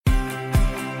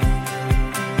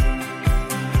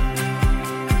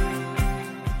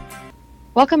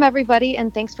Welcome, everybody,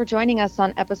 and thanks for joining us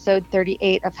on episode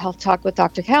 38 of Health Talk with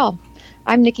Dr. Cal.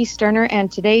 I'm Nikki Sterner,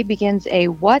 and today begins a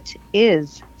What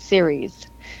Is series.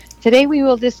 Today, we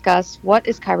will discuss what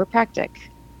is chiropractic.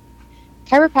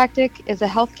 Chiropractic is a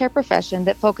healthcare profession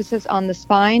that focuses on the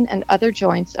spine and other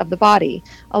joints of the body,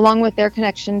 along with their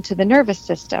connection to the nervous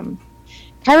system.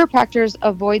 Chiropractors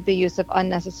avoid the use of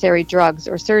unnecessary drugs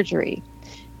or surgery.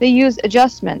 They use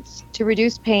adjustments to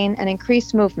reduce pain and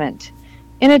increase movement.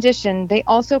 In addition, they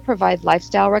also provide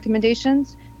lifestyle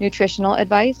recommendations, nutritional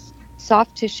advice,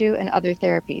 soft tissue, and other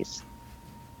therapies.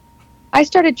 I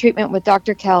started treatment with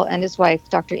Dr. Kell and his wife,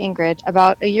 Dr. Ingrid,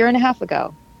 about a year and a half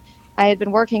ago. I had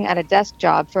been working at a desk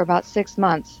job for about 6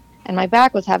 months, and my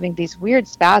back was having these weird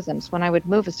spasms when I would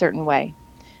move a certain way.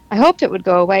 I hoped it would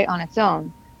go away on its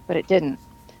own, but it didn't.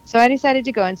 So I decided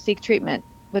to go and seek treatment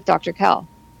with Dr. Kell.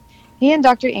 He and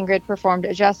Dr. Ingrid performed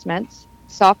adjustments,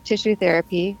 soft tissue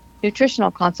therapy, nutritional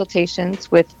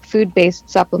consultations with food-based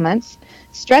supplements,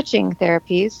 stretching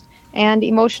therapies, and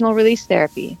emotional release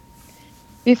therapy.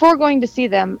 Before going to see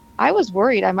them, I was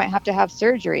worried I might have to have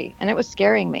surgery, and it was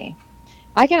scaring me.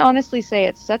 I can honestly say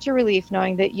it's such a relief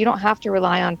knowing that you don't have to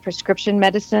rely on prescription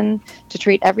medicine to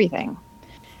treat everything.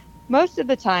 Most of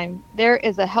the time, there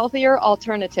is a healthier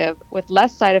alternative with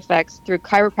less side effects through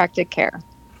chiropractic care.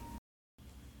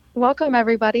 Welcome,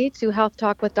 everybody, to Health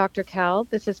Talk with Dr. Cal.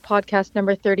 This is podcast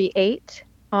number 38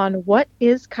 on what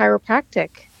is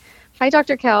chiropractic. Hi,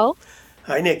 Dr. Cal.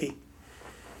 Hi, Nikki.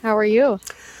 How are you?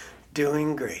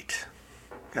 Doing great.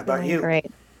 How about you?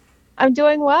 Great. I'm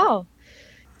doing well.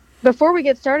 Before we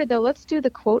get started, though, let's do the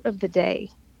quote of the day.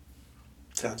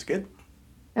 Sounds good.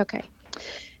 Okay.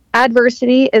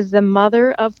 Adversity is the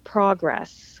mother of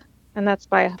progress. And that's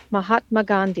by Mahatma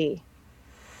Gandhi.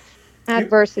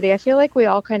 Adversity. I feel like we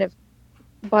all kind of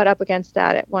butt up against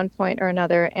that at one point or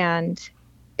another, and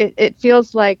it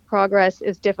feels like progress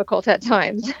is difficult at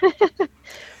times.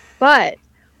 But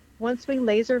once we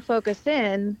laser focus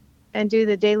in and do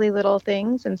the daily little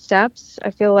things and steps, I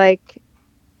feel like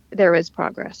there is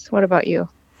progress. What about you?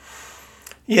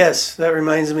 Yes, that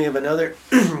reminds me of another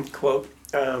quote,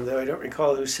 though I don't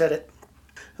recall who said it,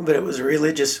 but it was a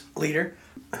religious leader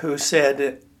who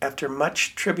said, "After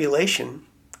much tribulation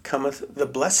cometh the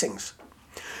blessings."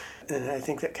 And I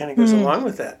think that kind of goes along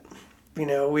with that. You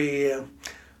know, we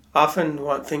often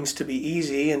want things to be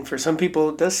easy, and for some people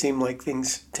it does seem like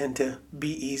things tend to be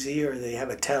easy, or they have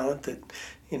a talent that,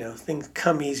 you know, things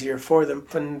come easier for them,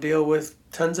 and deal with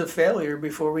tons of failure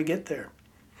before we get there.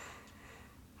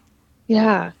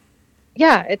 Yeah,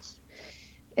 it's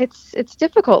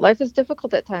difficult. Life is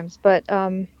difficult at times, but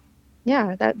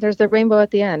there's the rainbow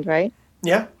at the end, right?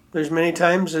 Yeah, there's many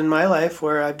times in my life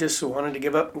where I've just wanted to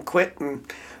give up and quit and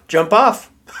jump off.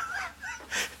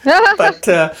 But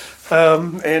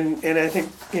and I think,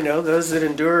 you know, those that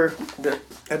endure the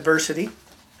adversity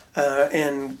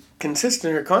and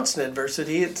consistent or constant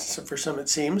adversity, it's for some it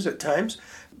seems at times,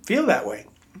 feel that way.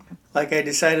 Like I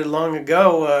decided long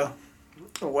ago,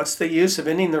 what's the use of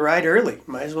ending the ride early?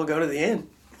 Might as well go to the end.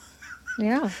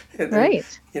 Yeah, then,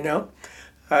 right. You know,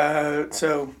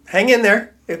 so hang in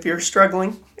there if you're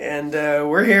struggling, and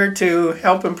we're here to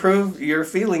help improve your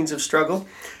feelings of struggle,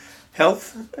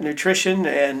 health, nutrition,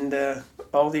 and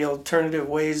all the alternative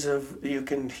ways of you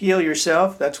can heal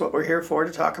yourself. That's what we're here for,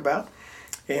 to talk about.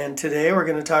 And today we're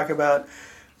going to talk about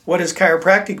what is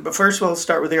chiropractic, but first we'll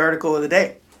start with the article of the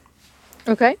day.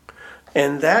 Okay.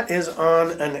 And that is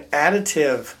on an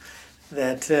additive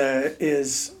that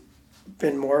is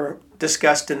been more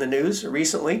discussed in the news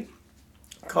recently,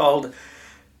 called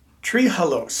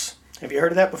trehalose. Have you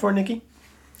heard of that before, Nikki?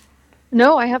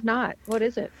 No, I have not. What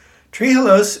is it?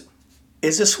 Trehalose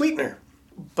is a sweetener,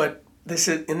 but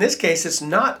in this case, it's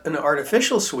not an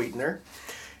artificial sweetener.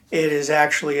 It is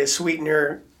actually a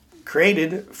sweetener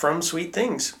created from sweet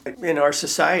things. In our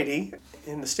society,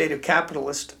 in the state of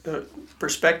capitalist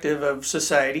perspective of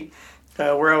society,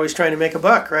 we're always trying to make a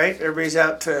buck, right? Everybody's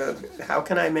out to, how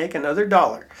can I make another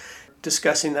dollar?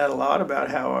 Discussing that a lot about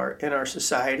how in our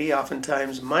society,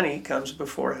 oftentimes money comes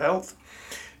before health.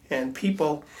 And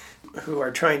people who are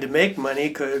trying to make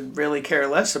money could really care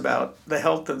less about the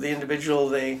health of the individual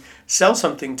they sell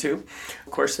something to.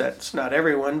 Of course, that's not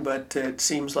everyone, but it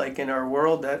seems like in our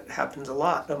world that happens a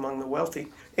lot among the wealthy.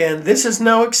 And this is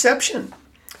no exception.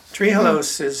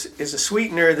 Trehalose is a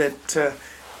sweetener that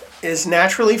is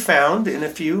naturally found in a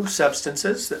few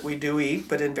substances that we do eat,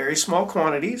 but in very small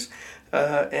quantities.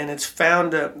 And it's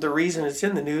found, the reason it's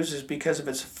in the news is because of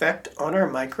its effect on our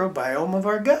microbiome of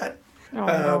our gut.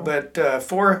 But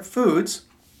four foods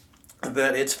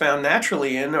that it's found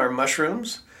naturally in are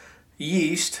mushrooms,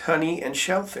 yeast, honey, and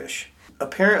shellfish.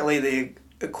 Apparently,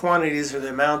 the the quantities or the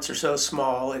amounts are so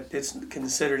small, it's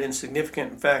considered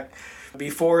insignificant. In fact,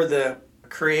 before the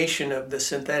creation of the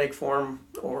synthetic form,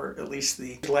 or at least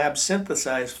the lab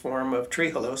synthesized form of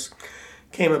trehalose,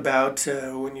 came about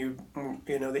when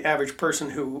the average person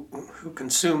who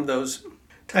consumed those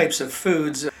types of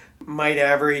foods might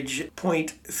average zero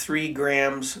point 0.3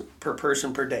 grams per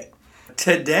person per day.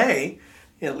 Today,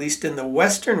 at least in the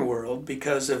Western world,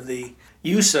 because of the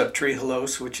use of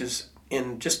trehalose, which is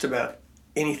in just about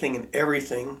anything and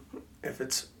everything, if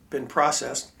it's been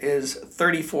processed, is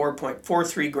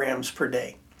 34.43 grams per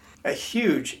day. A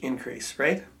huge increase,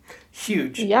 right?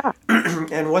 Huge. Yeah.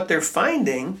 And what they're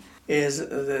finding is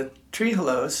the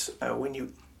trehalose, when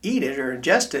you eat it or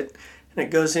ingest it, and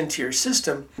it goes into your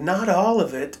system, not all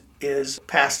of it is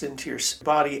passed into your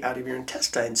body out of your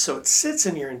intestines. So it sits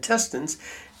in your intestines,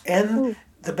 and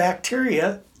the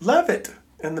bacteria love it.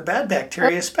 And the bad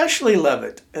bacteria especially love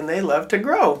it. And they love to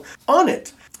grow on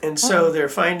it. And so they're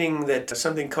finding that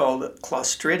something called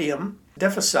Clostridium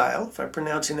difficile, if I'm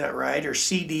pronouncing that right, or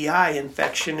CDI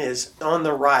infection is on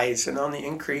the rise and on the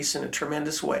increase in a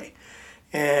tremendous way.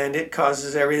 And it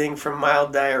causes everything from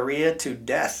mild diarrhea to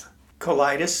death.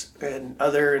 Colitis and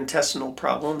other intestinal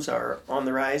problems are on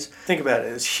the rise. Think about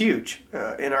it, it's huge.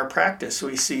 In our practice,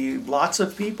 we see lots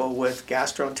of people with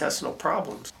gastrointestinal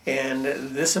problems. And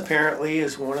this apparently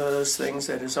is one of those things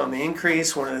that is on the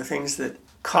increase, one of the things that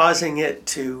causing it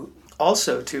to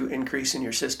also to increase in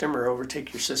your system or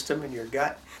overtake your system and your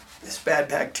gut. This bad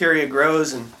bacteria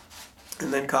grows and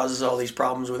then causes all these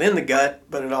problems within the gut,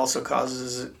 but it also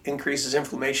increases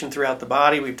inflammation throughout the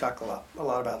body. We've talked a lot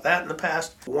about that in the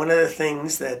past. One of the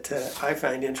things that I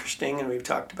find interesting, and we've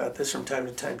talked about this from time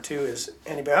to time too, is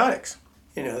antibiotics.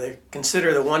 They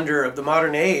consider the wonder of the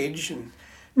modern age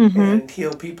and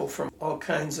heal people from all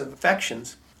kinds of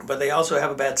infections, but they also have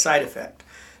a bad side effect.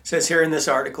 It says here in this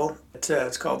article,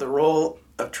 it's called The Role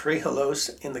of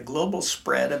Trehalose in the Global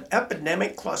Spread of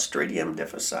Epidemic Clostridium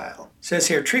difficile. It says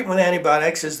here, treatment with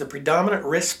antibiotics is the predominant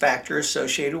risk factor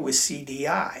associated with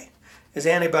CDI, as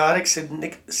antibiotics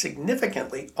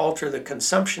significantly alter the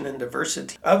consumption and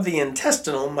diversity of the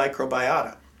intestinal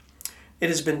microbiota. It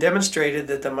has been demonstrated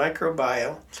that the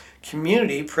microbial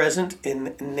community present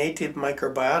in native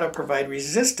microbiota provide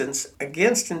resistance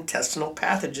against intestinal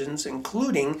pathogens,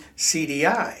 including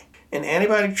CDI. And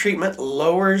antibiotic treatment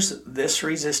lowers this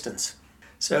resistance.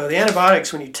 So the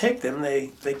antibiotics, when you take them,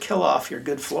 they kill off your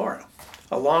good flora,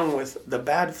 along with the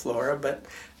bad flora, but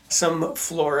some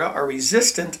flora are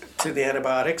resistant to the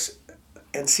antibiotics,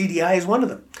 and CDI is one of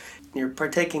them. You're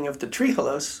partaking of the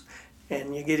trehalose,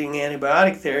 and you're getting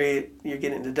antibiotic there, you're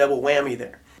getting the double whammy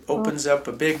there. Opens up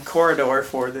a big corridor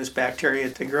for this bacteria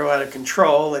to grow out of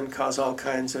control and cause all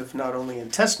kinds of not only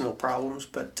intestinal problems,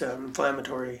 but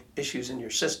inflammatory issues in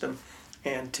your system,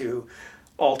 and to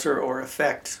alter or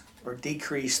affect or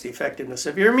decrease the effectiveness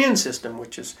of your immune system,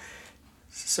 which is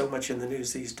so much in the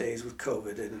news these days with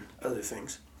COVID and other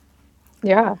things.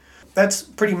 Yeah. That's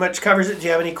pretty much covers it. Do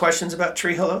you have any questions about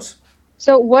trehalose?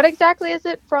 So what exactly is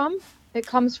it from? It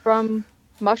comes from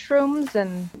mushrooms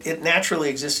and... It naturally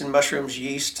exists in mushrooms,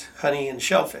 yeast, honey, and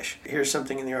shellfish. Here's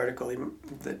something in the article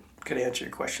that could answer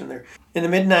your question there. In the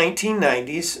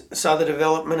mid-1990s, saw the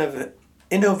development of an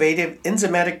innovative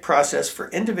enzymatic process for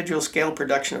individual scale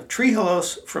production of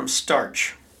trehalose from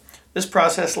starch. This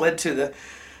process led to the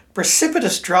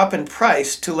precipitous drop in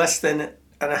price to less than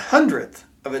 1/100th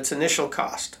of its initial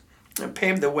cost, and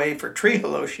paved the way for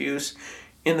trehalose use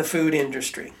in the food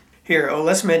industry. Here,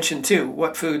 let's mention too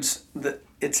what foods that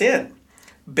it's in.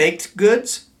 Baked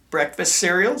goods, breakfast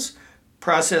cereals,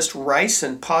 processed rice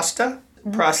and pasta,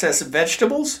 processed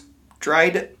vegetables,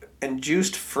 dried and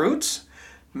juiced fruits,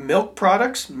 milk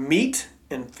products, meat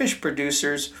and fish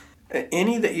producers,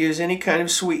 any that use any kind of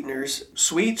sweeteners,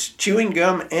 sweets, chewing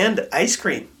gum, and ice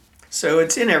cream. So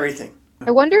it's in everything.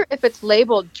 I wonder if it's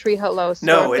labeled trehalose.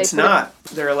 No, it's not.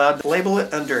 They're allowed to label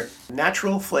it under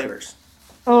natural flavors.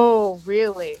 Oh,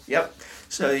 really? Yep.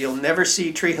 So you'll never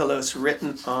see trehalose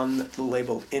written on the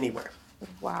label anywhere.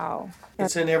 Wow.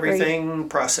 It's in everything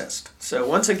processed. So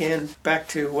once again, back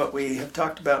to what we have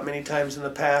talked about many times in the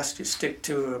past, you stick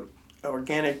to an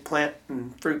organic plant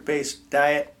and fruit-based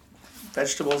diet,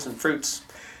 vegetables and fruits,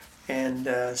 and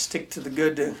stick to the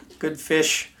good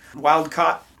fish. Wild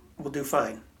caught will do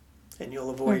fine, and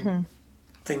you'll avoid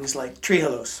things like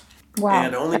trehalose. Wow.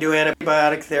 And only do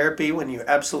antibiotic therapy when you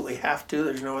absolutely have to.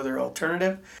 There's no other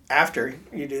alternative. After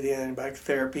you do the antibiotic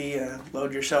therapy,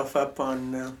 load yourself up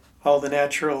on all the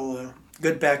natural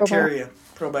good bacteria,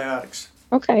 probiotics.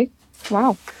 Okay.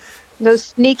 Wow. Those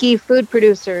sneaky food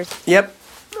producers. Yep.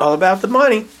 All about the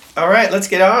money. All right, let's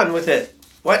get on with it.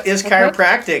 What is Okay.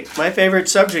 chiropractic? My favorite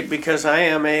subject because I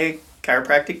am a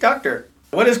chiropractic doctor.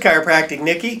 What is chiropractic,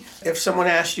 Nikki? If someone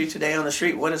asked you today on the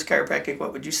street, what is chiropractic,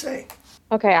 what would you say?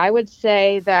 Okay, I would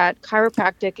say that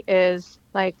chiropractic is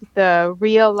like the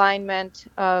realignment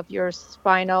of your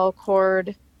spinal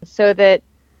cord so that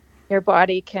your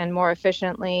body can more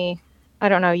efficiently, I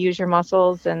don't know, use your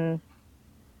muscles and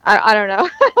I don't know.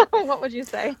 What would you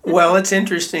say? Well, it's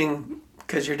interesting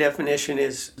because your definition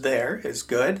is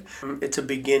good. It's a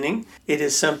beginning. It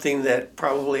is something that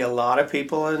probably a lot of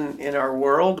people in our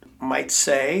world might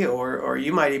say, or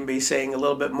you might even be saying a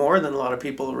little bit more than a lot of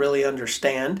people really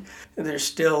understand. There's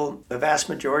still a vast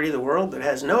majority of the world that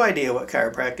has no idea what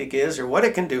chiropractic is or what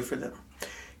it can do for them.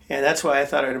 And that's why I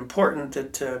thought it important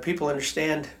that people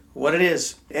understand what it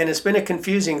is. And it's been a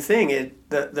confusing thing.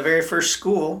 The very first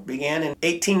school began in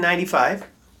 1895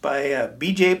 by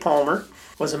B.J. Palmer,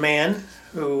 was a man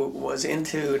who was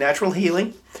into natural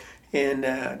healing in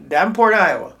Davenport,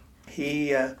 Iowa.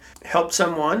 He helped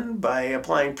someone by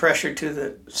applying pressure to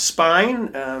the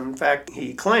spine. In fact,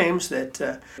 he claims that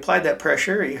applied that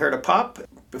pressure, he heard a pop.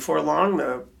 Before long,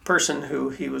 the person who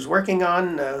he was working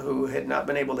on, who had not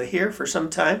been able to hear for some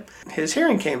time, his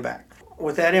hearing came back.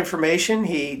 With that information,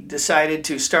 he decided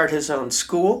to start his own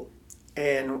school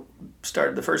and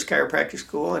started the first chiropractic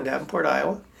school in Davenport,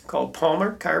 Iowa, called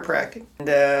Palmer Chiropractic. And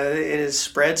it has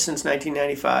spread since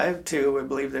 1995 to, I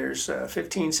believe there's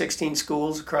 15, 16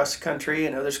 schools across the country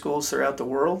and other schools throughout the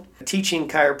world teaching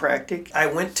chiropractic. I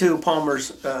went to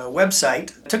Palmer's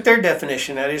website, took their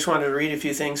definition. I just wanted to read a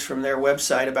few things from their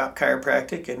website about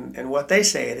chiropractic and what they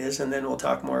say it is, and then we'll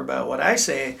talk more about what I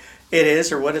say it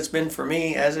is or what it's been for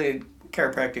me as a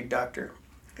chiropractic doctor.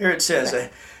 Here it says, a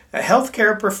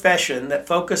healthcare profession that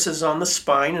focuses on the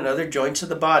spine and other joints of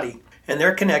the body and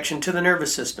their connection to the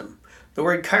nervous system. The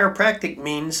word chiropractic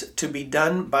means to be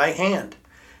done by hand.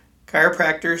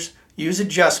 Chiropractors use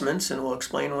adjustments, and we'll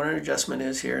explain what an adjustment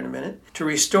is here in a minute, to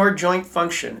restore joint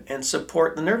function and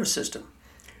support the nervous system.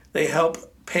 They help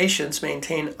patients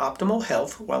maintain optimal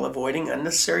health while avoiding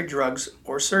unnecessary drugs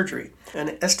or surgery.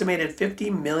 An estimated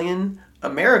 50 million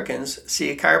Americans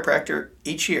see a chiropractor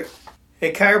each year.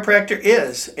 A chiropractor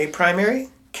is a primary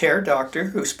care doctor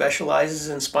who specializes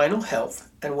in spinal health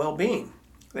and well-being.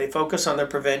 They focus on the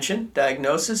prevention,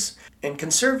 diagnosis, and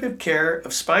conservative care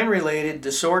of spine-related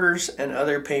disorders and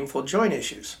other painful joint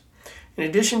issues. In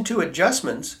addition to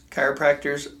adjustments,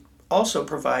 chiropractors also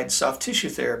provide soft tissue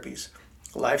therapies,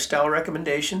 lifestyle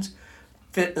recommendations,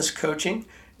 fitness coaching,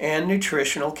 and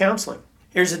nutritional counseling.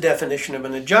 Here's a definition of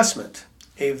an adjustment.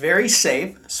 A very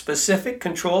safe, specific,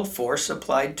 controlled force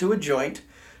applied to a joint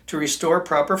to restore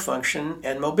proper function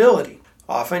and mobility,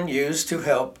 often used to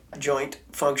help joint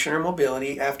function or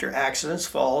mobility after accidents,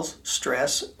 falls,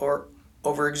 stress, or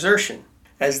overexertion,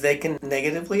 as they can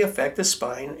negatively affect the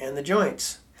spine and the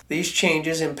joints. These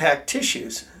changes impact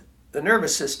tissues, the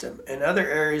nervous system, and other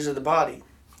areas of the body.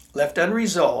 Left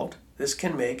unresolved, this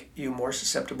can make you more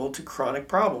susceptible to chronic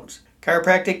problems.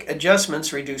 Chiropractic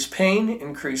adjustments reduce pain,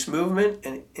 increase movement,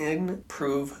 and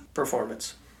improve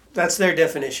performance. That's their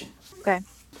definition. Okay.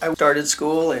 I started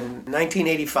school in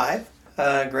 1985,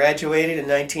 graduated in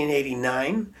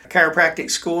 1989. Chiropractic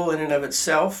school in and of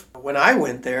itself, when I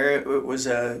went there, it was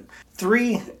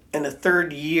 3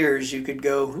 1/3 years you could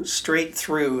go straight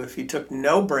through if you took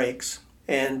no breaks.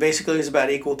 And basically it was about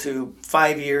equal to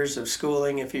 5 years of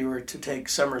schooling if you were to take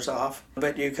summers off.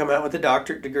 But you come out with a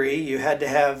doctorate degree. You had to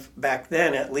have, back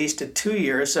then, at least a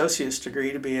 2-year associate's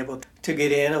degree to be able to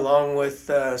get in, along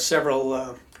with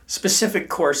several specific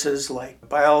courses like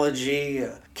biology,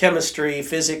 chemistry,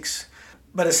 physics.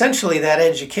 But essentially that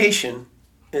education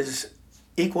is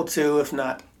equal to, if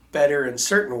not better in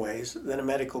certain ways, than a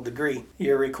medical degree.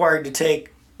 You're required to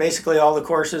take basically all the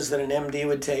courses that an MD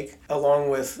would take, along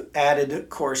with added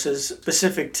courses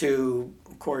specific to,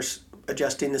 of course,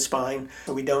 adjusting the spine.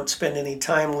 We don't spend any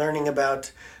time learning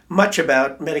much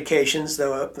about medications,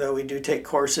 though we do take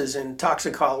courses in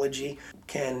toxicology,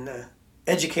 can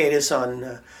educate us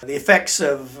on the effects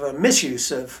of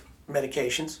misuse of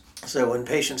medications. So when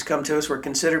patients come to us, we're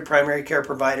considered primary care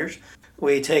providers.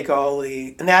 We take all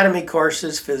the anatomy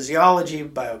courses, physiology,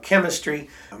 biochemistry,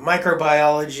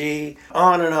 microbiology,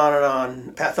 on and on and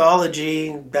on,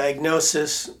 pathology,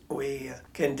 diagnosis. We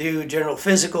can do general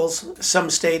physicals. Some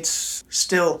states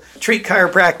still treat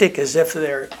chiropractic as if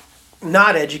they're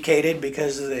not educated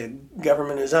because the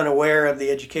government is unaware of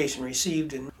the education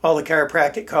received, and all the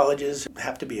chiropractic colleges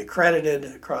have to be accredited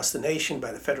across the nation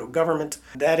by the federal government.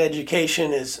 That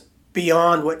education is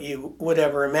beyond what you would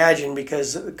ever imagine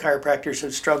because chiropractors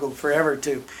have struggled forever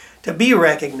to be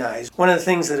recognized. One of the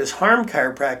things that has harmed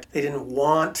chiropractic, they didn't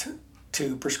want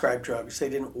to prescribe drugs. They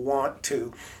didn't want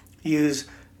to use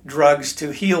drugs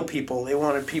to heal people. They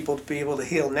wanted people to be able to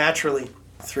heal naturally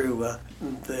through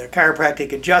the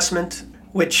chiropractic adjustment,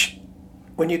 which,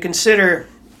 when you consider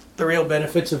the real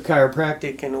benefits of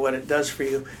chiropractic and what it does for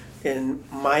you, in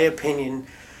my opinion,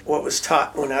 what was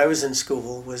taught when I was in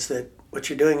school was that what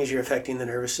you're doing is you're affecting the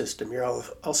nervous system. You're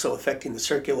also affecting the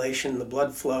circulation, the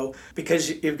blood flow, because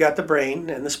you've got the brain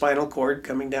and the spinal cord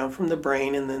coming down from the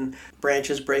brain, and then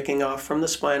branches breaking off from the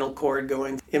spinal cord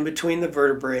going in between the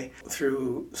vertebrae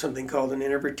through something called an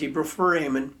intervertebral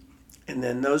foramen. And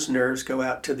then those nerves go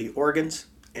out to the organs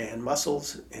and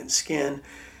muscles and skin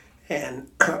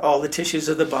and all the tissues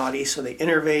of the body, so they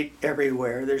innervate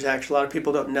everywhere. There's actually, a lot of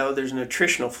people don't know, there's an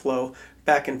attritional flow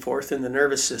back and forth in the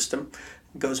nervous system.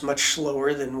 It goes much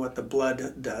slower than what the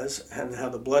blood does and how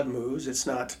the blood moves. It's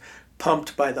not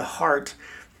pumped by the heart,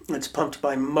 it's pumped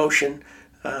by motion.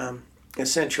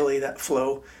 Essentially, that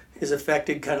flow is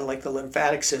affected kind of like the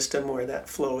lymphatic system, where that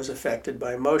flow is affected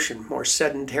by motion. More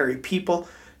sedentary people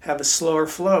have a slower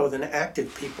flow than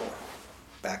active people.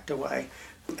 Back to why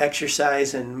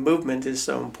exercise and movement is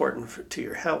so important to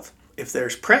your health. If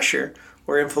there's pressure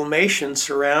or inflammation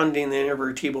surrounding the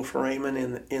intervertebral foramen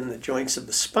in the joints of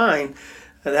the spine,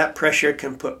 that pressure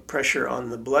can put pressure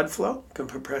on the blood flow, can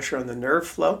put pressure on the nerve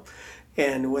flow.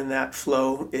 And when that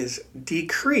flow is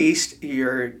decreased,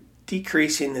 you're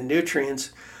decreasing the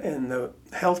nutrients and the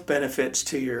health benefits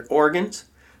to your organs,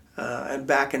 and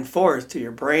back and forth to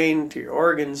your brain, to your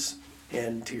organs,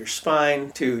 and to your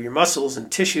spine, to your muscles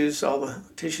and tissues, all the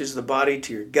tissues of the body,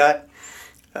 to your gut,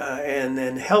 and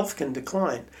then health can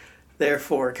decline.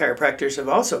 Therefore, chiropractors have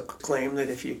also claimed that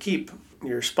if you keep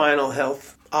your spinal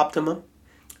health optimum,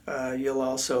 you'll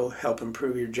also help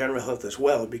improve your general health as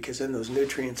well, because then those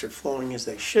nutrients are flowing as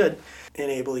they should,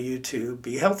 enable you to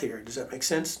be healthier. Does that make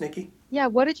sense, Nikki? Yeah,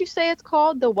 what did you say it's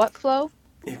called? The what flow?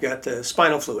 You've got the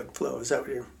spinal fluid flow. Is that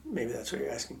what maybe that's what you're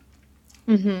asking?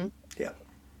 Mm-hmm. Yeah.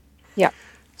 Yeah.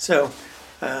 So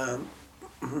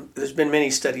there's been many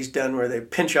studies done where they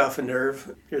pinch off a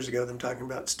nerve. Years ago, I'm talking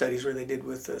about studies where they did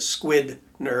with squid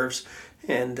nerves,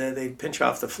 and they'd pinch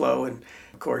off the flow, and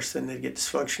of course then they'd get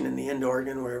dysfunction in the end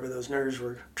organ wherever those nerves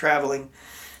were traveling,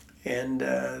 and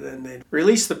then they'd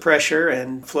release the pressure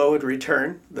and flow would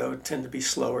return, though it would tend to be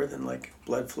slower than like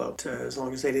blood flow. As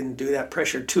long as they didn't do that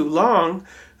pressure too long,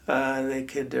 they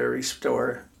could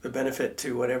restore the benefit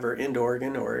to whatever end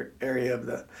organ or area of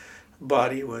the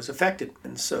body was affected.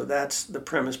 And so that's the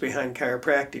premise behind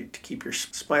chiropractic, to keep your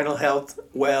spinal health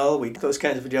well. We do those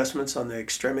kinds of adjustments on the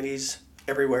extremities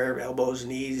everywhere, elbows,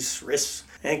 knees, wrists,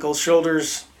 ankles,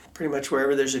 shoulders, pretty much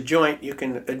wherever there's a joint, you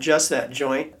can adjust that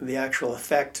joint. The actual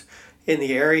effect in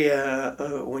the area,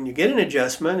 when you get an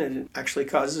adjustment, it actually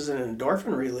causes an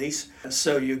endorphin release.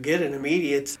 So you get an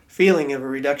immediate feeling of a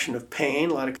reduction of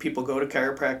pain. A lot of people go to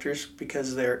chiropractors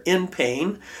because they're in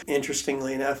pain.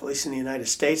 Interestingly enough, at least in the United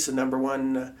States, the number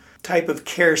one type of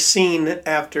care seen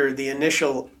after the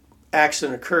initial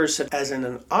accident occurs, as in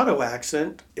an auto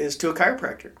accident, is to a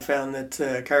chiropractor. I found that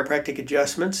chiropractic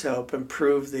adjustments help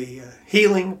improve the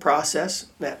healing process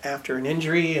after an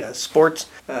injury. Sports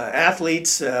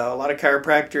athletes, a lot of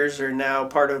chiropractors are now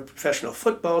part of professional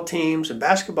football teams and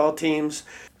basketball teams,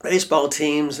 baseball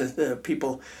teams. The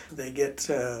people, they get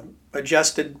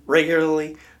adjusted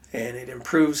regularly, and it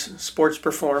improves sports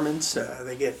performance.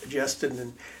 They get adjusted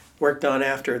and worked on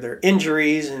after their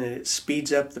injuries, and it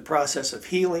speeds up the process of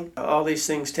healing. All these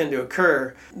things tend to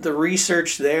occur. The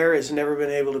research there has never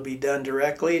been able to be done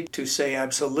directly to say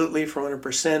absolutely for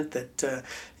 100% that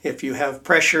if you have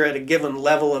pressure at a given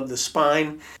level of the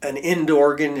spine, an end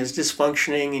organ is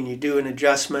dysfunctioning, and you do an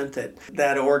adjustment,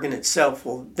 that organ itself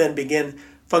will then begin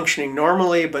functioning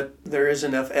normally. But there is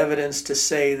enough evidence to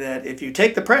say that if you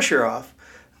take the pressure off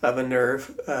of a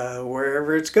nerve,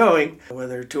 wherever it's going,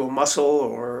 whether to a muscle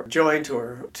or a joint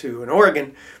or to an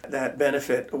organ, that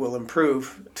benefit will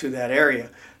improve to that area.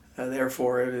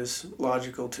 Therefore, it is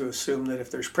logical to assume that if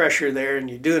there's pressure there and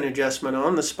you do an adjustment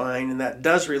on the spine and that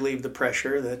does relieve the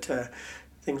pressure, that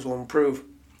things will improve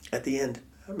at the end.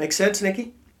 Make sense,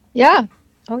 Nikki? Yeah.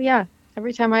 Oh, yeah.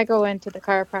 Every time I go into the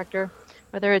chiropractor,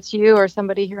 whether it's you or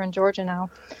somebody here in Georgia now,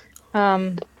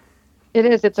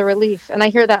 it's a relief. And I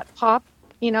hear that pop,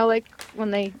 like when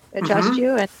they adjust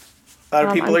you. And a lot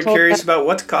of people are curious about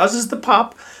what causes the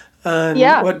pop.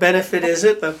 What benefit is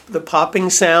it? The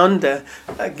popping sound.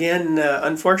 Again,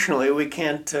 unfortunately, we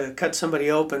can't cut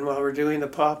somebody open while we're doing the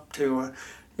pop to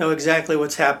know exactly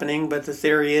what's happening. But the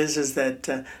theory is that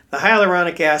the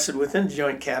hyaluronic acid within the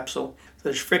joint capsule,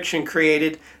 there's friction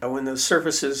created when those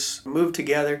surfaces move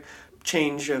together,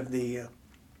 change of the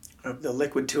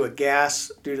liquid to a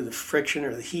gas due to the friction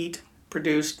or the heat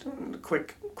produced,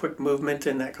 quick movement,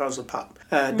 and that causes a pop.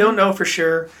 Don't know for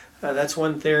sure. That's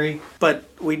one theory. But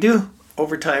we do,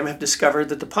 over time, have discovered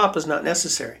that the pop is not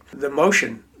necessary. The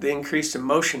motion, the increase in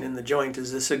motion in the joint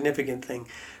is the significant thing,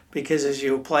 because as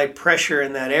you apply pressure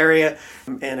in that area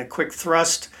and a quick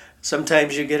thrust,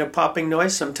 sometimes you get a popping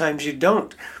noise, sometimes you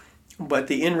don't. But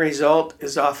the end result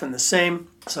is often the same.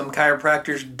 Some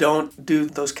chiropractors don't do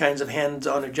those kinds of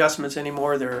hands-on adjustments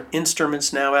anymore. There are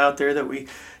instruments now out there that we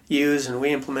use and we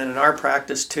implement in our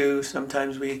practice too.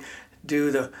 Sometimes we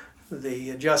do the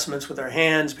adjustments with our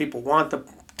hands. People want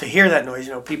to hear that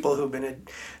noise. People who've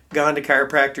gone to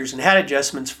chiropractors and had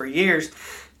adjustments for years,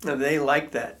 they like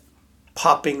that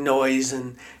popping noise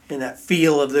and that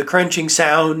feel of the crunching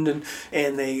sound, and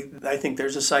I think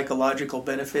there's a psychological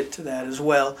benefit to that as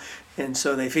well. And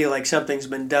so they feel like something's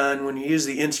been done. When you use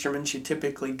the instruments, you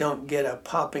typically don't get a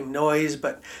popping noise,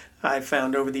 but I've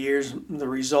found over the years the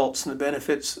results and the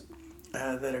benefits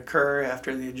that occur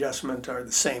after the adjustment are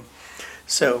the same.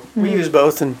 So we use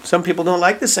both, and some people don't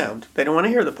like the sound. They don't want to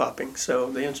hear the popping,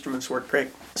 so the instruments work great.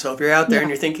 So if you're out there and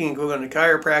you're thinking of going to a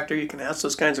chiropractor, you can ask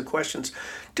those kinds of questions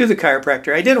to the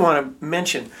chiropractor. I did want to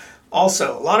mention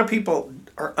also, a lot of people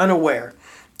are unaware.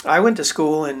 I went to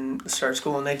school and started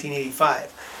school in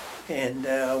 1985. And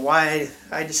why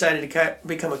I decided to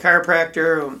become a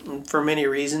chiropractor, for many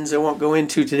reasons I won't go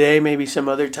into today, maybe some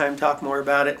other time talk more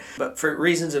about it. But for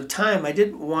reasons of time, I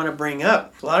did want to bring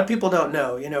up, a lot of people don't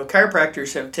know,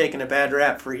 chiropractors have taken a bad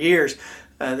rap for years.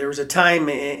 There was a time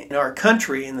in our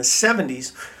country in the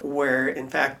 70s where, in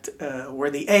fact,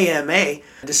 where the AMA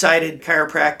decided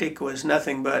chiropractic was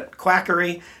nothing but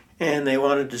quackery, and they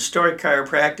wanted to destroy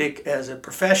chiropractic as a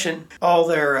profession. All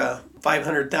their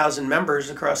 500,000 members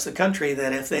across the country,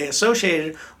 that if they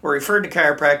associated or referred to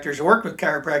chiropractors or worked with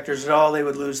chiropractors at all, they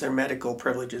would lose their medical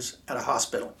privileges at a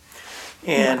hospital.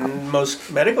 And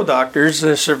most medical doctors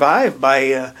survive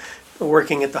by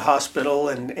working at the hospital,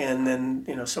 and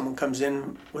then someone comes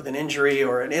in with an injury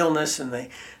or an illness, and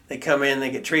they come in, they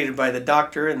get treated by the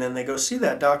doctor, and then they go see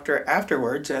that doctor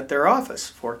afterwards at their office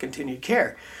for continued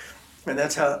care. And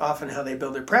that's often how they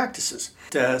build their practices.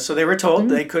 So they were told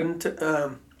they couldn't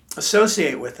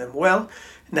associate with them. Well,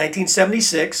 in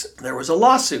 1976, there was a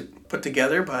lawsuit put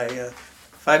together by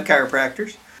 5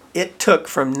 chiropractors. It took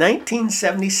from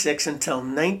 1976 until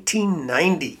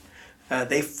 1990.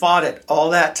 They fought it all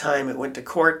that time. It went to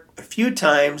court a few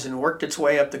times and worked its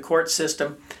way up the court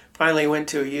system. Finally went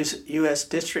to a U.S.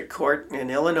 District Court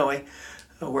in Illinois,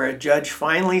 where a judge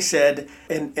finally said,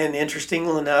 and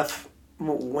interestingly enough,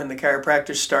 when the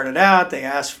chiropractors started out, they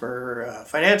asked for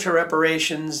financial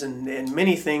reparations and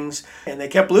many things, and they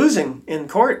kept losing in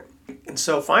court. And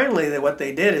so finally, what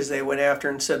they did is they went after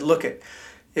and said, look,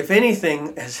 if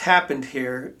anything has happened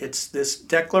here, it's this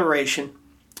declaration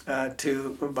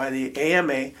by the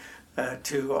AMA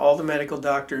to all the medical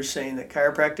doctors saying that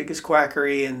chiropractic is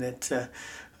quackery and that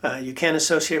you can't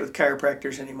associate with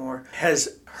chiropractors anymore,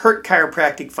 has hurt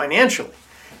chiropractic financially,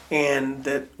 and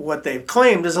that what they've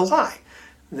claimed is a lie.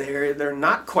 They're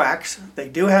not quacks. They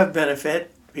do have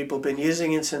benefit. People have been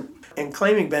using it and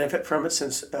claiming benefit from it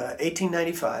since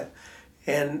 1895,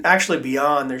 and actually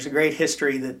beyond. There's a great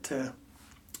history that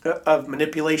of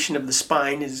manipulation of the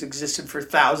spine has existed for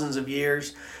thousands of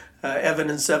years.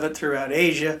 Evidence of it throughout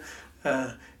Asia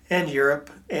and Europe,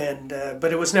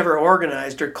 but it was never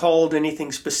organized or called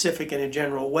anything specific in a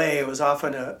general way. It was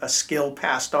often a skill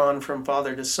passed on from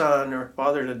father to son or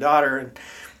father to daughter,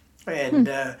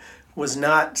 and was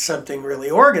not something really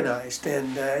organized.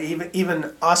 And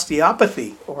even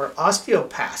osteopathy or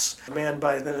osteopaths, a man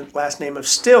by the last name of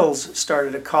Stills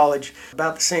started a college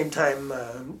about the same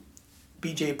time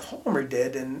B.J. Palmer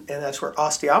did, and that's where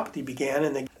osteopathy began,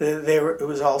 and it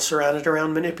was all surrounded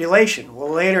around manipulation. Well,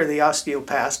 later the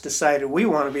osteopaths decided we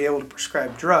want to be able to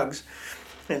prescribe drugs,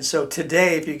 and so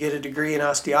today if you get a degree in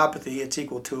osteopathy, it's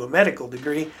equal to a medical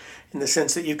degree in the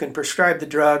sense that you can prescribe the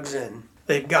drugs, and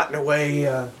they've gotten away.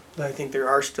 I think there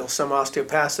are still some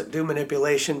osteopaths that do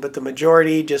manipulation, but the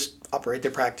majority just operate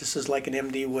their practices like an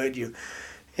MD would. You've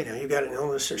got an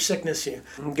illness or sickness, you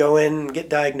go in and get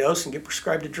diagnosed and get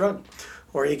prescribed a drug,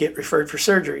 or you get referred for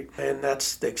surgery, and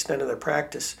that's the extent of their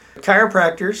practice.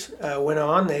 Chiropractors went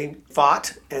on, they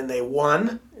fought, and they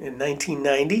won in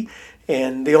 1990,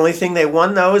 and the only thing they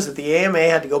won, though, is that the AMA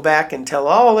had to go back and tell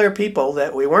all their people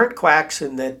that we weren't quacks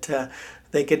and that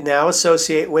they could now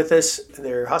associate with us.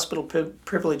 Their hospital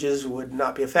privileges would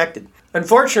not be affected.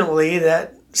 Unfortunately,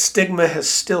 that stigma has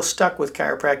still stuck with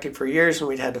chiropractic for years, and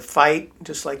we'd had to fight,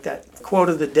 just like that quote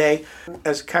of the day.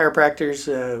 As chiropractors,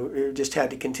 we just had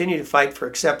to continue to fight for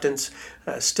acceptance.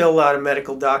 Still a lot of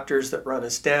medical doctors that run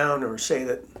us down or say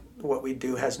that what we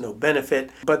do has no benefit,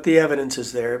 but the evidence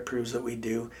is there. It proves that we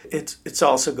do. It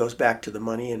also goes back to the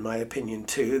money, in my opinion,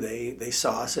 too. They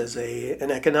saw us as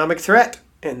an economic threat,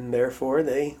 and therefore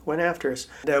they went after us.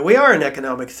 We are an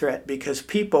economic threat because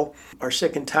people are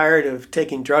sick and tired of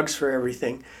taking drugs for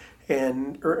everything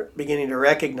and beginning to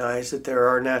recognize that there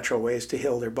are natural ways to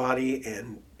heal their body,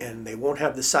 and they won't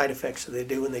have the side effects that they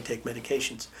do when they take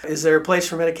medications. Is there a place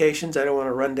for medications? I don't want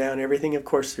to run down everything. Of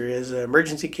course there is.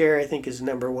 Emergency care, I think, is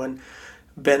number one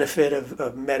benefit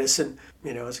of medicine.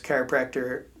 As a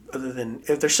chiropractor, other than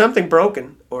if there's something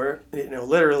broken or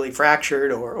literally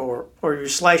fractured or you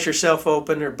slice yourself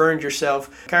open or burned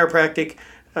yourself, chiropractic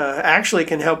actually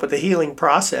can help with the healing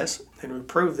process, and we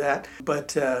prove that.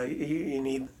 But you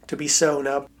need to be sewn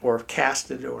up or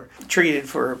casted or treated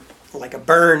for like a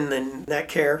burn, and that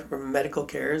care from medical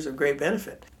care is a great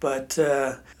benefit. But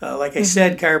like I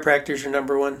said, chiropractors are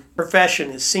number one profession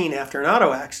is seen after an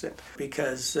auto accident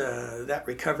because that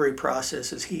recovery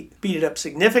process is speeded up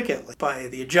significantly by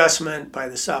the adjustment, by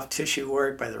the soft tissue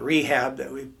work, by the rehab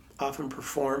that we often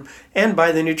perform, and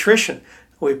by the nutrition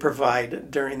we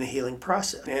provide during the healing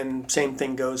process. And same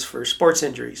thing goes for sports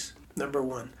injuries, number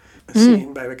one,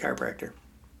 seen by the chiropractor.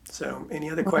 So any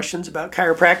other questions about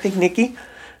chiropractic, Nikki?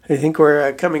 I think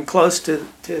we're coming close to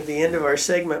the end of our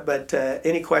segment, but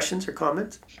any questions or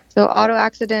comments? So auto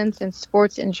accidents and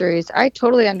sports injuries. I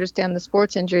totally understand the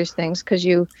sports injuries things because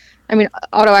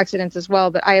auto accidents as well,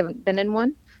 but I haven't been in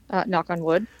one, knock on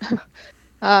wood.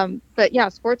 But yeah,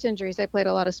 sports injuries. I played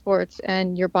a lot of sports,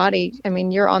 and your body,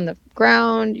 you're on the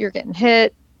ground, you're getting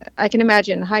hit. I can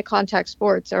imagine high contact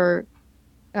sports are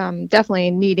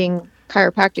definitely needing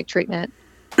chiropractic treatment.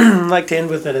 I'd like to end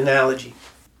with an analogy.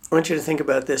 I want you to think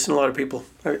about this, and a lot of people,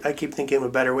 I keep thinking of a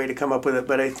better way to come up with it,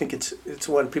 but I think it's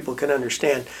one people can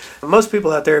understand. Most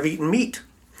people out there have eaten meat,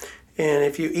 and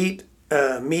if you eat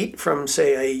meat from,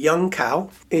 say, a young cow,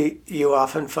 you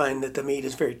often find that the meat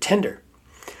is very tender.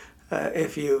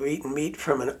 If you've eaten meat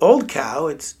from an old cow,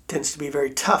 it tends to be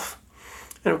very tough.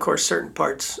 And of course, certain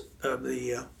parts of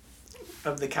the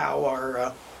cow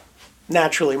are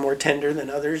naturally more tender than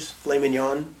others. Filet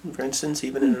mignon, for instance,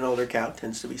 even in an older cow,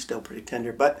 tends to be still pretty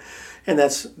tender. And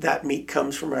that meat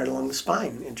comes from right along the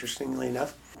spine, interestingly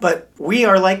enough. But we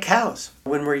are like cows.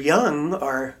 When we're young,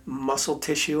 our muscle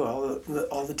tissue, all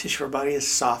the tissue of our body is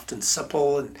soft and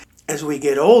supple. And as we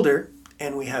get older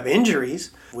and we have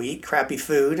injuries, we eat crappy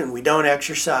food and we don't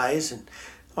exercise and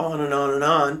on and on and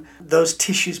on, those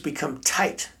tissues become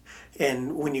tight.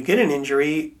 And when you get an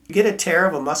injury, you get a tear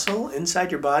of a muscle inside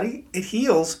your body, it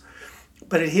heals,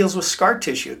 but it heals with scar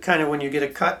tissue. Kind of when you get a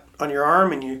cut on your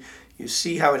arm and you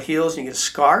see how it heals and you get a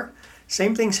scar,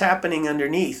 same thing's happening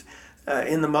underneath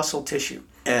in the muscle tissue.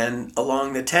 And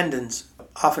along the tendons,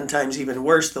 oftentimes even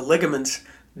worse, the ligaments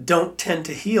don't tend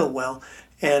to heal well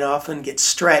and often get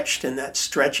stretched, and that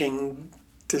stretching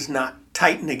does not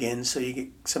tighten again, so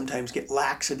you sometimes get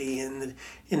laxity in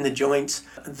the joints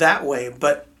that way.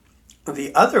 But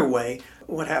the other way,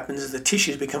 what happens is the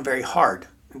tissues become very hard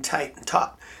and tight and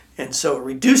taut, and so it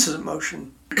reduces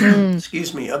motion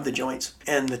of the joints,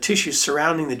 and the tissues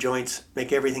surrounding the joints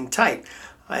make everything tight.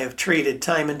 I have treated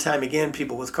time and time again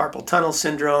people with carpal tunnel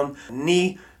syndrome,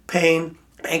 knee pain,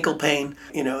 ankle pain.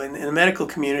 In the medical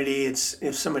community, it's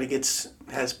if somebody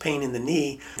has pain in the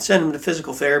knee, send them to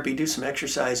physical therapy, do some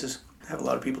exercises. I have a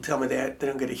lot of people tell me that they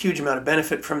don't get a huge amount of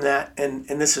benefit from that, and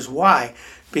this is why.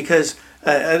 Because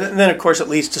and then, of course, it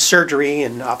leads to surgery,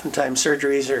 and oftentimes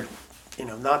surgeries are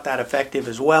not that effective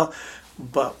as well.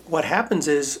 But what happens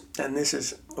is, and this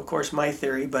is, of course, my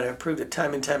theory, but I've proved it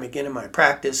time and time again in my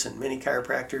practice, and many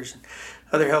chiropractors and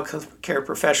other health care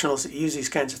professionals that use these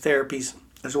kinds of therapies,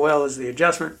 as well as the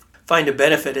adjustment, find a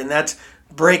benefit, and that's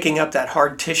breaking up that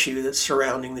hard tissue that's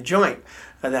surrounding the joint.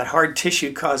 That hard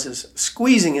tissue causes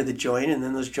squeezing of the joint, and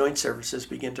then those joint surfaces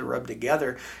begin to rub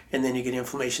together, and then you get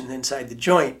inflammation inside the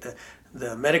joint.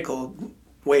 The medical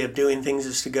way of doing things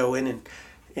is to go in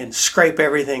and scrape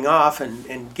everything off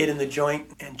and get in the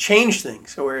joint and change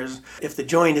things. Whereas if the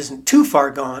joint isn't too far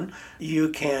gone, you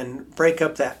can break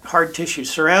up that hard tissue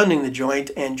surrounding the joint,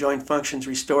 and joint function's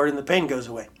restored and the pain goes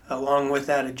away. Along with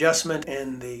that adjustment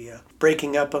and the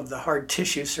breaking up of the hard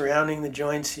tissue surrounding the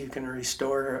joints, you can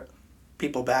restore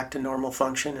people back to normal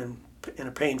function and in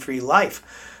a pain-free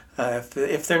life.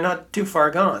 If they're not too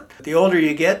far gone. The older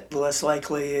you get, the less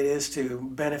likely it is to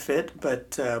benefit,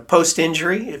 but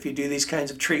post-injury, if you do these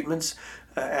kinds of treatments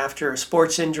after a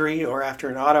sports injury or after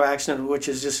an auto accident, which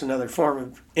is just another form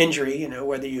of injury,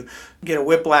 whether you get a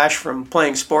whiplash from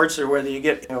playing sports or whether you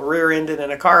get rear-ended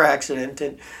in a car accident,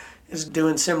 it is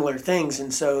doing similar things.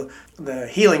 And so the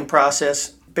healing process,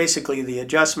 basically the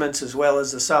adjustments as well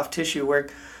as the soft tissue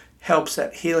work, helps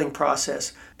that healing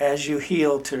process as you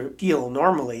heal to heal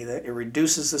normally, that it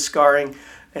reduces the scarring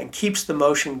and keeps the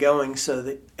motion going so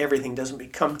that everything doesn't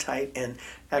become tight and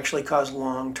actually cause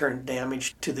long-term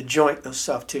damage to the joint those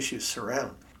soft tissues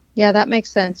surround. Yeah, that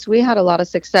makes sense. We had a lot of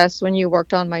success when you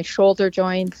worked on my shoulder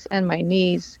joints and my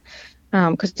knees,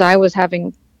 because I was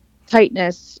having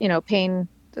tightness, pain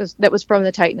that was from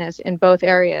the tightness in both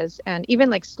areas. And even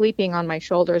like sleeping on my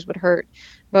shoulders would hurt.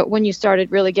 But when you started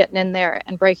really getting in there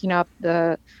and breaking up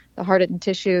the hardened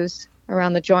tissues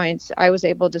around the joints, I was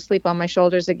able to sleep on my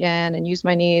shoulders again and use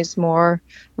my knees more,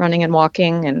 running and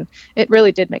walking. And it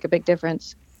really did make a big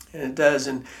difference. And it does.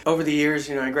 And over the years,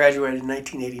 I graduated in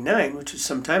 1989, which was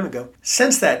some time ago.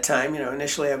 Since that time,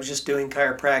 initially I was just doing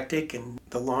chiropractic, and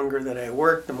the longer that I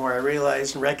worked, the more I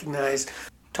realized and recognized,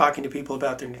 talking to people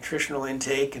about their nutritional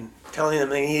intake and telling them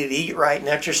they needed to eat right and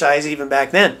exercise even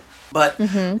back then. But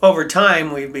over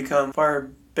time, we've become far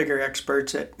bigger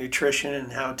experts at nutrition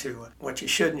and what you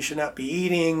should and should not be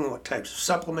eating, what types of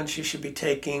supplements you should be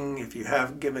taking, if you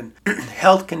have given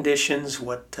health conditions,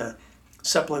 what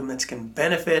supplements can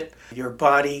benefit your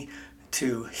body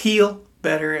to heal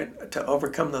better and to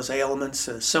overcome those ailments.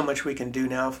 So much we can do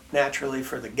now naturally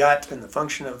for the gut and the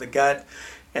function of the gut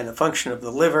and the function of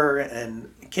the liver and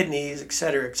kidneys, et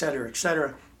cetera, et cetera, et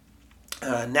cetera,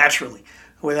 naturally,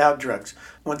 without drugs.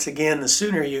 Once again, the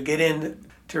sooner you get in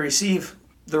to receive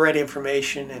the right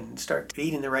information and start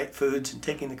eating the right foods and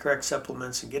taking the correct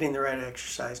supplements and getting the right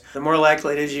exercise, the more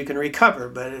likely it is you can recover.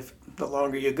 But if the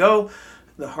longer you go,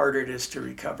 the harder it is to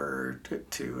recover,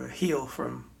 to heal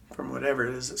from whatever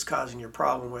it is that's causing your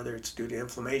problem, whether it's due to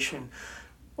inflammation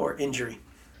or injury.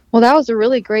 Well, that was a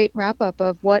really great wrap-up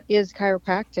of what is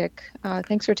chiropractic.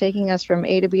 Thanks for taking us from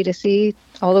A to B to C,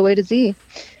 all the way to Z.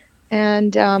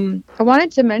 And I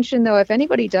wanted to mention, though, if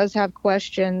anybody does have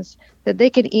questions, that they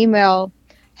could email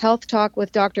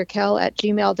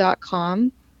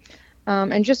healthtalkwithdrkel@gmail.com.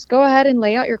 And just go ahead and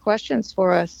lay out your questions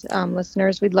for us,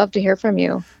 listeners. We'd love to hear from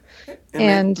you.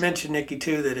 And mention, Nikki,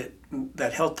 too,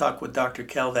 that Health Talk with Dr.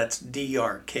 Kell, that's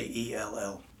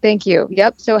DRKELL. Thank you.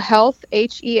 Yep. So health,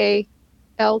 HEALTH,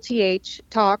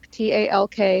 talk,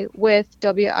 TALK, with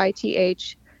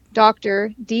WITH,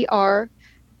 Dr. DR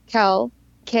Kell,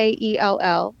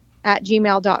 KELL,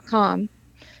 @gmail.com.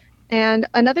 And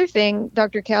another thing,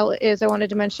 Dr. Kell, is I wanted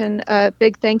to mention a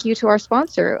big thank you to our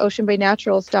sponsor,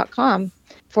 OceanBayNaturals.com,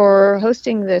 for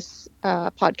hosting this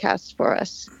podcast for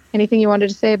us. Anything you wanted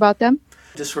to say about them?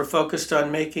 Just we're focused on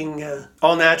making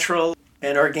all natural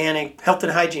and organic health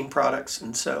and hygiene products.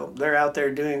 And so they're out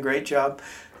there doing a great job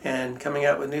and coming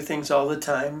out with new things all the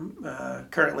time.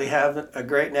 Currently have a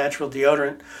great natural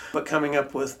deodorant, but coming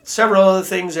up with several other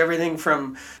things, everything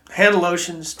from hand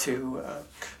lotions to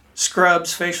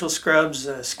scrubs, facial scrubs,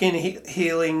 skin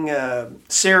healing,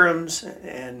 serums,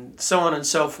 and so on and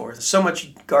so forth. So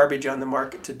much garbage on the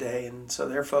market today, and so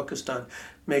they're focused on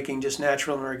making just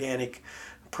natural and organic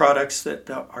products that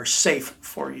are safe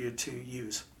for you to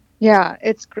use. Yeah,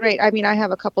 it's great. I mean, I have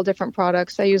a couple different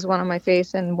products. I use one on my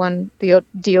face and one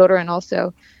deodorant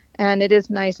also. And it is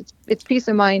nice. It's peace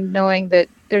of mind knowing that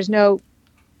there's no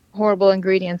horrible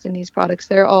ingredients in these products.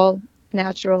 They're all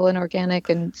natural and organic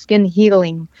and skin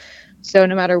healing. So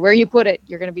no matter where you put it,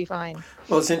 you're going to be fine.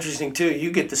 Well, it's interesting, too.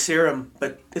 You get the serum,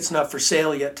 but it's not for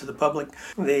sale yet to the public.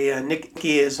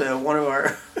 Nikki is one of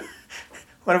our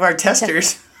one of our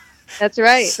testers. That's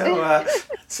right. So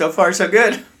so far, so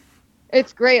good.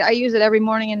 It's great. I use it every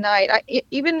morning and night.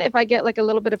 Even if I get like a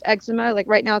little bit of eczema, like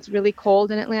right now it's really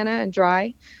cold in Atlanta and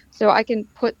dry. So I can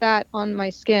put that on my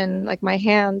skin, like my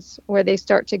hands where they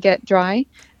start to get dry,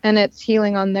 and it's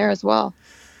healing on there as well.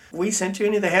 We sent you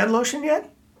any of the hand lotion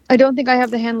yet? I don't think I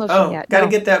have the hand lotion yet. Got to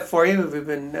get that for you. We've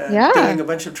been doing a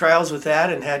bunch of trials with that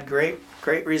and had great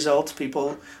results.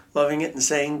 People loving it and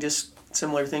saying just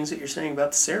similar things that you're saying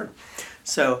about the serum.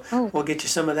 So we'll get you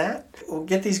some of that. We'll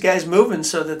get these guys moving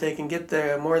so that they can get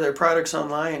more of their products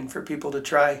online for people to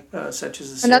try, such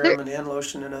as the serum and hand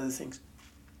lotion and other things.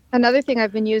 Another thing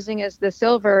I've been using is the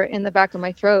silver in the back of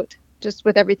my throat, just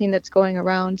with everything that's going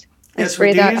around. Yes,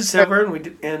 we do use silver,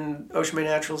 and Ocean Bay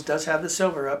Naturals does have the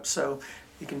silver up, so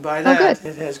you can buy that. Oh, good.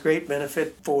 It has great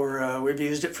benefit for, we've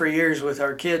used it for years with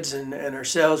our kids and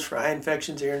ourselves for eye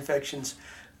infections, ear infections,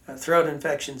 throat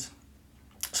infections,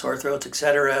 sore throats,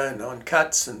 etc., and on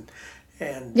cuts and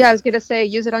yeah, I was going to say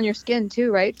use it on your skin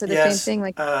too, right? For the same thing.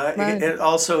 Like it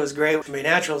also is great. Ocean Bay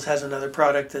Naturals has another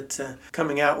product that's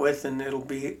coming out with, and it'll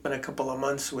be in a couple of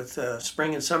months with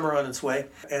spring and summer on its way,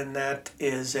 and that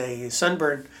is a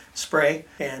sunburn spray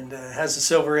and has the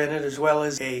silver in it, as well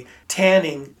as a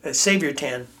Save Your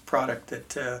Tan product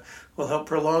that will help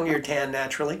prolong your tan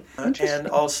naturally, and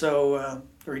also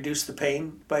reduce the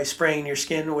pain by spraying your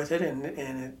skin with it, and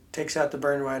it takes out the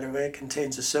burn right away. It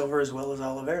contains the silver as well as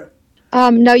aloe vera.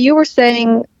 Now, you were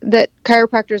saying that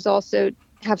chiropractors also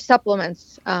have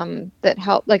supplements that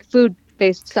help, like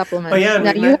food-based supplements. Oh yeah,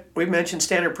 and Now, we've mentioned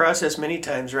Standard Process many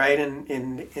times, right,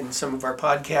 in some of our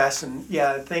podcasts. And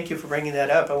yeah, thank you for bringing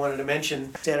that up. I wanted to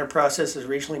mention Standard Process has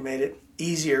recently made it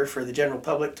easier for the general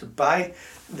public to buy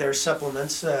their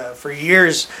supplements. For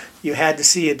years, you had to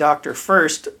see a doctor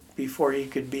first before you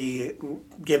could be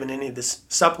given any of the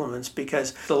supplements,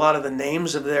 because a lot of the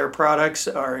names of their products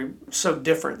are so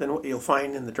different than what you'll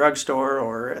find in the drugstore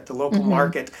or at the local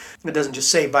market. It doesn't just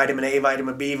say vitamin A,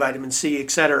 vitamin B, vitamin C,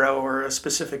 etc., or a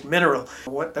specific mineral.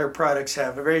 What their products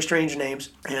have are very strange names,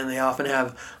 and they often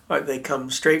have, they come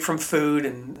straight from food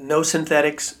and no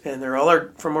synthetics, and they're all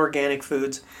from organic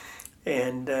foods.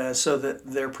 And so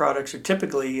that their products are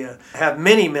typically have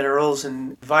many minerals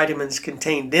and vitamins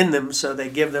contained in them, so they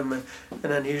give them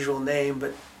an unusual name,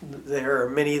 but there are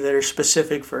many that are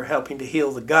specific for helping to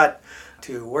heal the gut,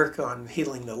 to work on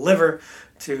healing the liver,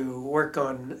 to work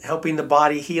on helping the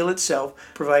body heal itself,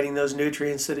 providing those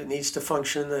nutrients that it needs to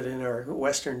function that in our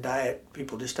Western diet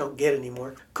people just don't get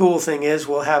anymore. Cool thing is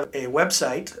we'll have a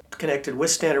website connected with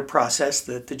Standard Process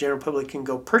that the general public can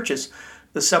go purchase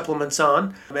the supplements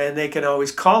on, and they can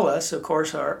always call us, of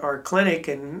course, our clinic,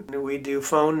 and we do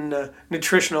phone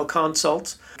nutritional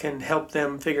consults, can help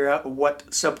them figure out what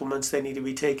supplements they need to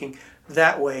be taking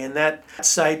that way. And that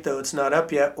site, though it's not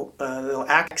up yet, they'll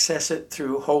access it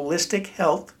through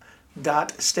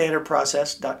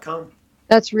holistichealth.standardprocess.com.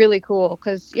 That's really cool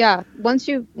because, yeah, once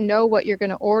you know what you're going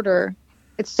to order,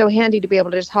 it's so handy to be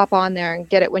able to just hop on there and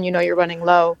get it when you know you're running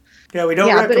low. Yeah, we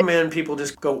don't recommend people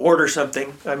just go order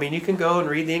something. I mean, you can go and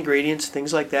read the ingredients,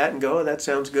 things like that, and go, oh, that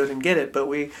sounds good, and get it. But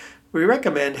we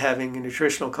recommend having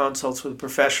nutritional consults with a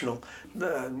professional.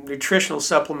 The nutritional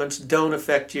supplements don't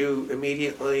affect you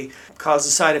immediately, cause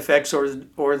the side effects or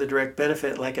the direct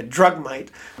benefit like a drug might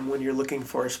when you're looking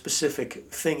for a specific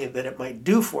thing that it might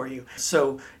do for you.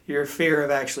 So your fear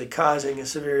of actually causing a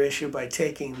severe issue by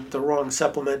taking the wrong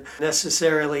supplement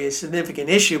necessarily a significant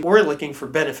issue. We're looking for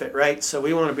benefit, right? So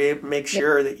we want to be able to make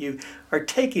sure that you are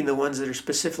taking the ones that are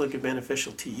specifically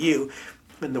beneficial to you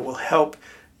and that will help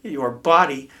your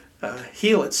body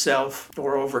heal itself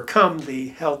or overcome the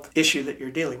health issue that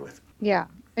you're dealing with. Yeah,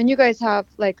 and you guys have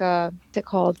what's it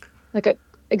called? Like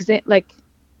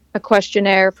a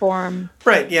questionnaire form.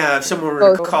 Right, yeah. If someone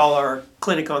were to call our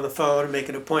clinic on the phone and make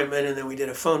an appointment, and then we did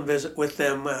a phone visit with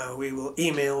them, we will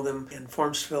email them and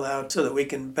forms to fill out so that we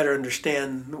can better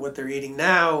understand what they're eating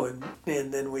now, and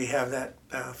then we have that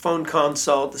phone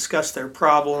consult, discuss their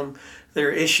problem,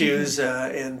 their issues,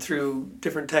 and through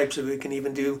different types of, we can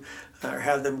even do or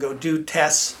have them go do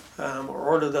tests or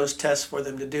order those tests for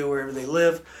them to do wherever they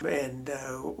live, and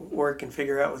work and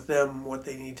figure out with them what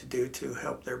they need to do to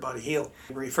help their body heal.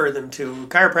 Refer them to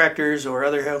chiropractors or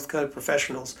other health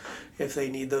professionals if they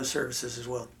need those services as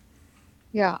well.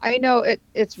 Yeah, I know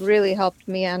it's really helped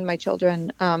me and my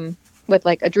children with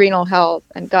like adrenal health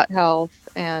and gut health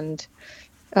and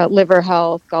liver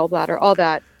health, gallbladder, all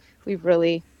that. We've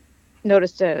really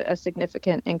noticed a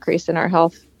significant increase in our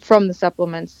health from the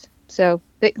supplements. So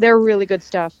they're really good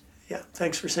stuff. Yeah,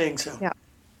 thanks for saying so.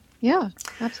 Yeah,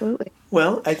 absolutely.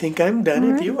 Well, I think I'm done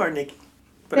if you are, Nikki.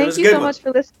 But Thank you so much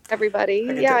for listening,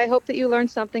 everybody. I hope that you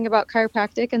learned something about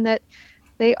chiropractic and that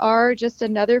they are just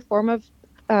another form of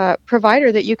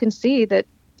provider that you can see that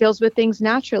deals with things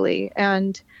naturally.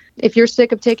 And if you're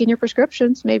sick of taking your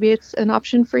prescriptions, maybe it's an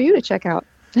option for you to check out.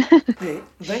 Hey,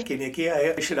 thank you, Nikki.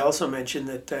 I should also mention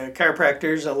that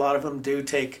chiropractors, a lot of them do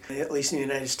take, at least in the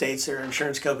United States, there are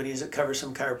insurance companies that cover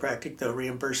some chiropractic, though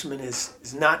reimbursement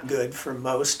is not good for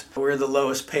most. We're the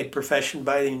lowest paid profession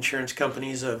by the insurance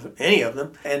companies of any of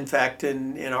them. In fact,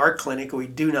 in our clinic, we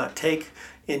do not take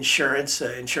insurance.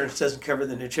 Insurance doesn't cover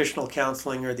the nutritional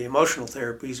counseling or the emotional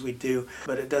therapies we do,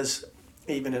 but it does,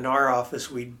 even in our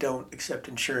office, we don't accept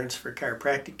insurance for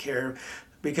chiropractic care.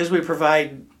 Because we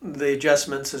provide the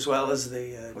adjustments as well as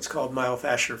the what's called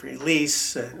myofascial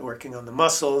release, working on the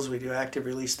muscles. We do active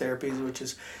release therapies, which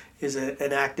is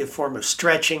an active form of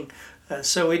stretching.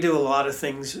 So we do a lot of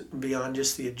things beyond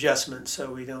just the adjustment.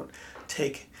 So we don't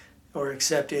take or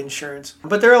accept insurance.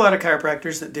 But there are a lot of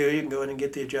chiropractors that do. You can go in and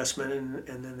get the adjustment,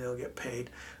 and then they'll get paid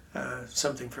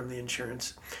something from the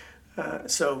insurance.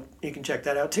 So you can check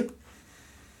that out too.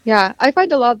 Yeah, I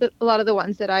find a lot of the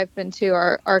ones that I've been to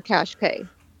are cash pay.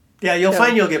 Yeah, you'll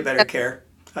find you'll get better care.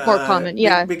 More common,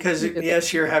 yeah. Because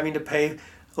yes, you're having to pay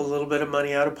a little bit of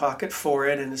money out of pocket for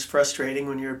it, and it's frustrating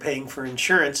when you're paying for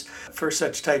insurance for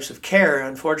such types of care.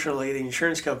 Unfortunately, the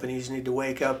insurance companies need to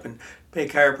wake up and pay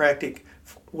chiropractic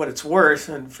what it's worth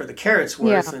and for the care it's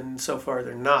worth, Yeah. and so far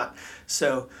they're not.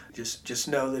 So just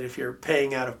know that if you're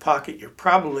paying out of pocket, you're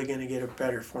probably going to get a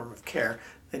better form of care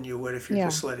than you would if you're Yeah.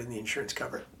 just letting the insurance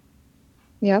cover it.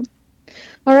 Yeah.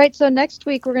 All right. So next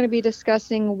week we're going to be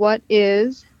discussing what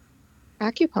is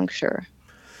acupuncture.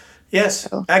 Yes,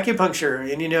 So, acupuncture,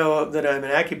 and you know that I'm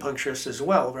an acupuncturist as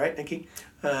well, right, Nikki?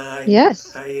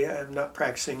 yes. I am not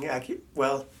practicing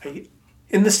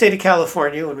in the state of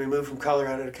California. When we moved from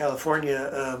Colorado to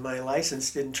California, my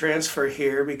license didn't transfer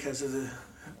here because of the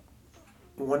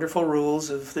wonderful rules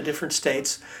of the different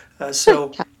states.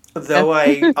 So, though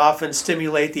I often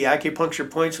stimulate the acupuncture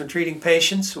points when treating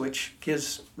patients, which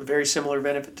gives a very similar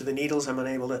benefit to the needles, I'm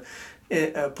unable to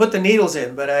put the needles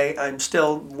in, but I'm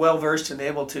still well versed and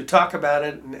able to talk about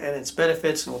it and its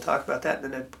benefits, and we'll talk about that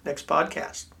in the next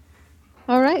podcast.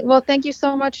 All right. Well, thank you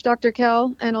so much, Dr.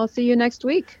 Kell, and I'll see you next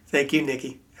week. Thank you,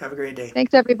 Nikki. Have a great day.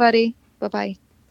 Thanks, everybody. Bye-bye.